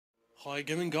Hi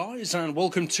again guys, and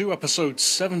welcome to episode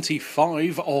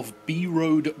 75 of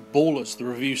B-Road Ballers, the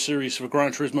review series for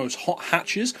Gran Turismo's hot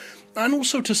hatches, and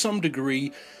also to some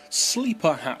degree,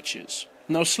 sleeper hatches.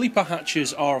 Now sleeper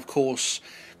hatches are of course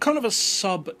kind of a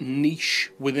sub-niche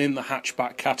within the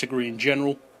hatchback category in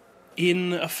general,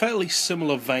 in a fairly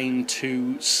similar vein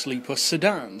to sleeper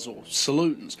sedans or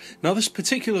saloons. Now this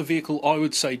particular vehicle I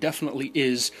would say definitely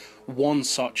is one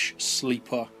such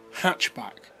sleeper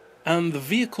hatchback. And the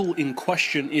vehicle in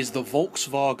question is the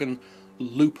Volkswagen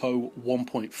Lupo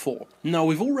 1.4. Now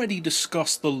we've already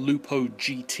discussed the Lupo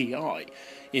GTI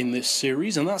in this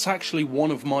series, and that's actually one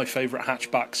of my favourite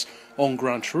hatchbacks on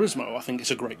Gran Turismo. I think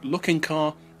it's a great looking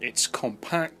car, it's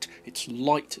compact, it's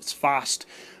light, it's fast,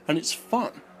 and it's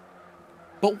fun.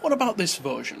 But what about this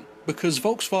version? Because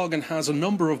Volkswagen has a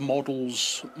number of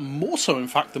models, more so in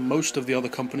fact than most of the other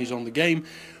companies on the game,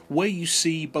 where you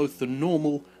see both the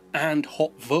normal and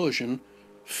hot version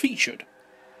featured.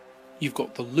 You've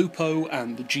got the Lupo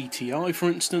and the GTI, for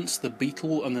instance, the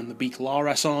Beetle and then the Beetle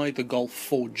RSI, the Golf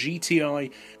 4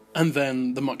 GTI, and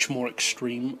then the much more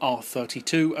extreme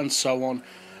R32, and so on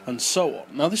and so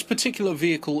on. Now this particular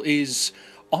vehicle is,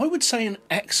 I would say, an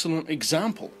excellent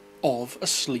example of a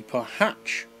sleeper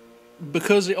hatch,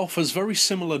 because it offers very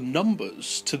similar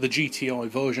numbers to the GTI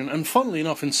version, and funnily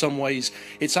enough in some ways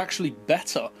it's actually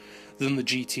better than the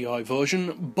GTI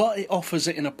version, but it offers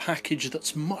it in a package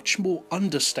that's much more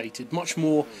understated, much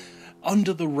more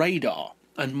under the radar,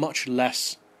 and much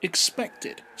less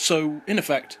expected. So, in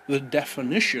effect, the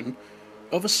definition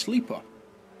of a sleeper.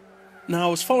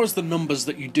 Now, as far as the numbers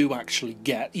that you do actually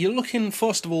get, you're looking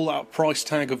first of all at a price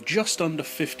tag of just under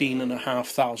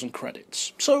 15,500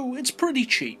 credits. So it's pretty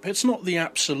cheap. It's not the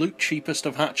absolute cheapest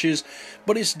of hatches,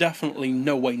 but it's definitely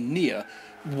nowhere near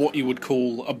what you would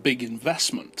call a big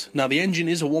investment. Now the engine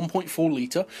is a 1.4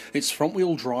 litre, it's front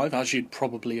wheel drive as you'd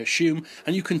probably assume,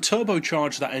 and you can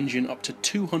turbocharge that engine up to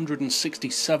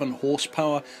 267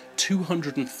 horsepower,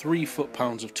 203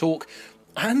 foot-pounds of torque,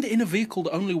 and in a vehicle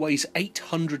that only weighs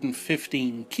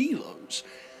 815 kilos,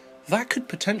 that could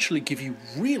potentially give you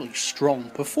really strong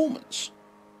performance.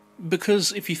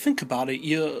 Because if you think about it,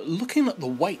 you're looking at the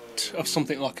weight of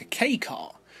something like a K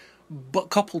car, but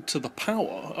coupled to the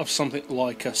power of something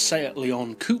like a Seat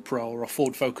Leon Cupra or a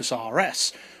Ford Focus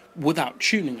RS, without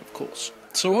tuning of course.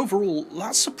 So overall,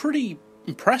 that's a pretty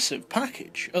impressive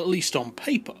package, at least on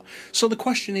paper. So the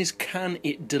question is, can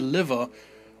it deliver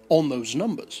on those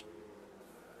numbers?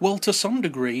 Well, to some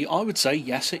degree, I would say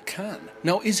yes it can.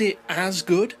 Now, is it as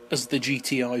good as the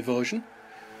GTI version?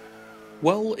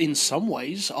 Well, in some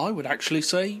ways, I would actually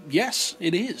say yes,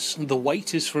 it is. The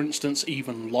weight is, for instance,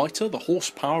 even lighter, the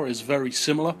horsepower is very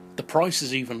similar, the price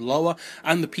is even lower,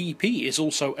 and the PP is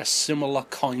also a similar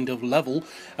kind of level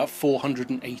at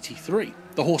 483.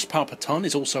 The horsepower per tonne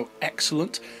is also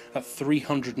excellent at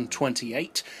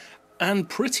 328, and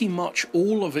pretty much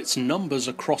all of its numbers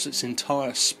across its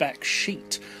entire spec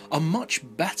sheet are much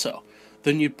better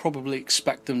than you'd probably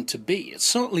expect them to be. It's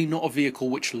certainly not a vehicle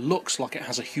which looks like it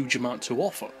has a huge amount to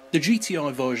offer. The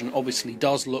GTI version obviously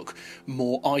does look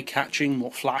more eye-catching,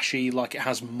 more flashy, like it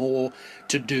has more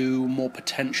to do, more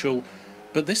potential,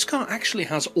 but this car actually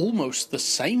has almost the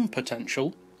same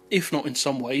potential, if not in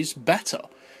some ways better,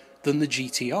 than the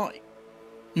GTI.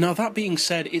 Now that being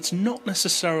said, it's not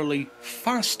necessarily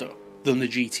faster than the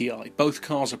GTI. Both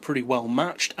cars are pretty well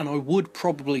matched, and I would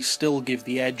probably still give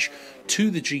the edge to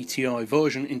the GTI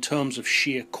version in terms of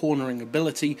sheer cornering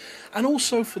ability, and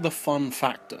also for the fun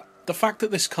factor. The fact that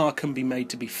this car can be made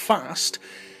to be fast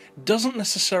doesn't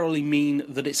necessarily mean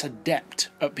that it's adept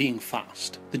at being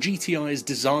fast. The GTI is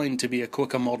designed to be a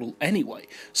quicker model anyway,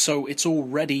 so it's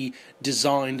already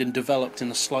designed and developed in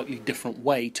a slightly different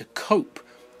way to cope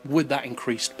with that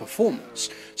increased performance.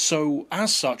 So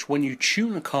as such, when you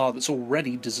tune a car that's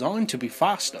already designed to be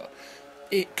faster,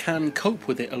 it can cope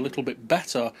with it a little bit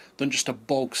better than just a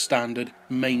bog standard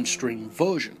mainstream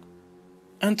version.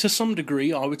 And to some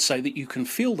degree I would say that you can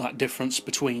feel that difference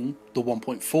between the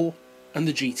 1.4 and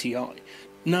the GTI.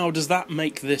 Now, does that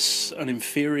make this an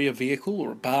inferior vehicle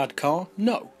or a bad car?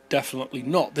 No, definitely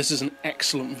not. This is an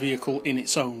excellent vehicle in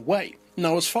its own way.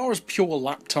 Now, as far as pure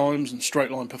lap times and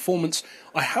straight line performance,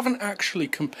 I haven't actually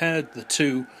compared the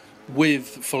two with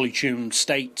fully tuned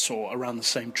states or around the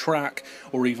same track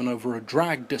or even over a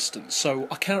drag distance, so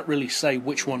I can't really say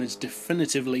which one is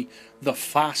definitively the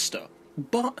faster.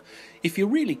 But if you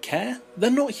really care,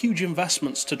 they're not huge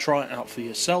investments to try it out for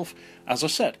yourself. As I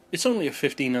said, it's only a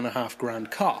 15.5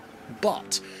 grand car,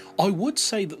 but I would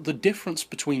say that the difference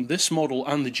between this model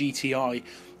and the GTI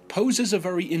poses a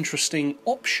very interesting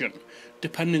option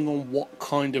depending on what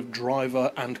kind of driver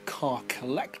and car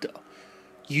collector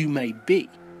you may be.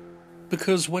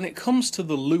 Because when it comes to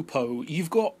the Lupo, you've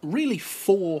got really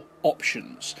 4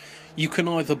 options. You can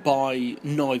either buy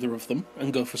neither of them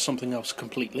and go for something else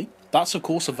completely. That's of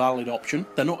course a valid option.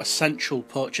 They're not essential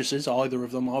purchases, either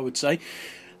of them, I would say.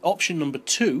 Option number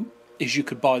 2 is you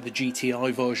could buy the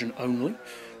GTI version only.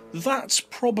 That's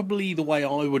probably the way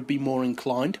I would be more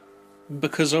inclined,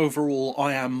 because overall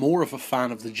I am more of a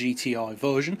fan of the GTI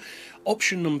version.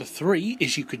 Option number 3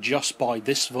 is you could just buy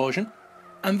this version.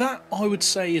 And that, I would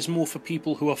say, is more for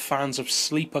people who are fans of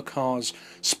sleeper cars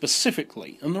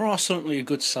specifically. And there are certainly a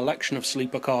good selection of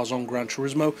sleeper cars on Gran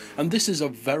Turismo, and this is a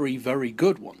very, very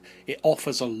good one. It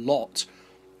offers a lot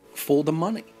for the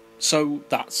money. So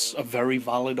that's a very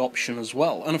valid option as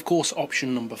well. And of course,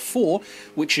 option number 4,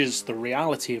 which is the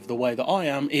reality of the way that I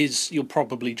am, is you'll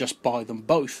probably just buy them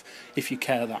both if you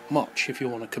care that much. If you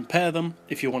want to compare them,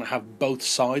 if you want to have both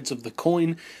sides of the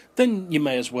coin, then you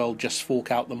may as well just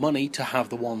fork out the money to have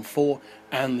the 1.4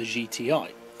 and the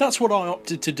GTI. That's what I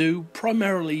opted to do,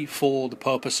 primarily for the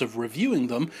purpose of reviewing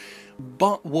them,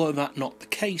 but were that not the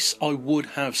case, I would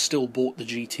have still bought the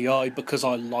GTI because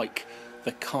I like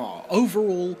the car.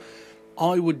 Overall,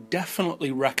 I would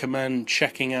definitely recommend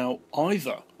checking out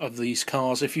either of these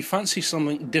cars if you fancy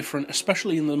something different,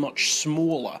 especially in the much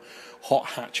smaller hot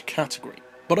hatch category.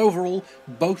 But overall,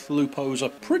 both Lupos are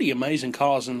pretty amazing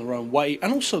cars in their own way,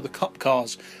 and also the Cup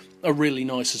cars are really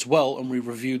nice as well, and we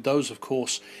reviewed those of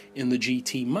course in the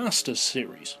GT Masters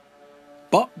series.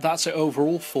 But that's it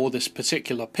overall for this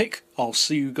particular pick. I'll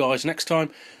see you guys next time,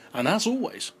 and as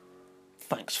always,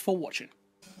 thanks for watching.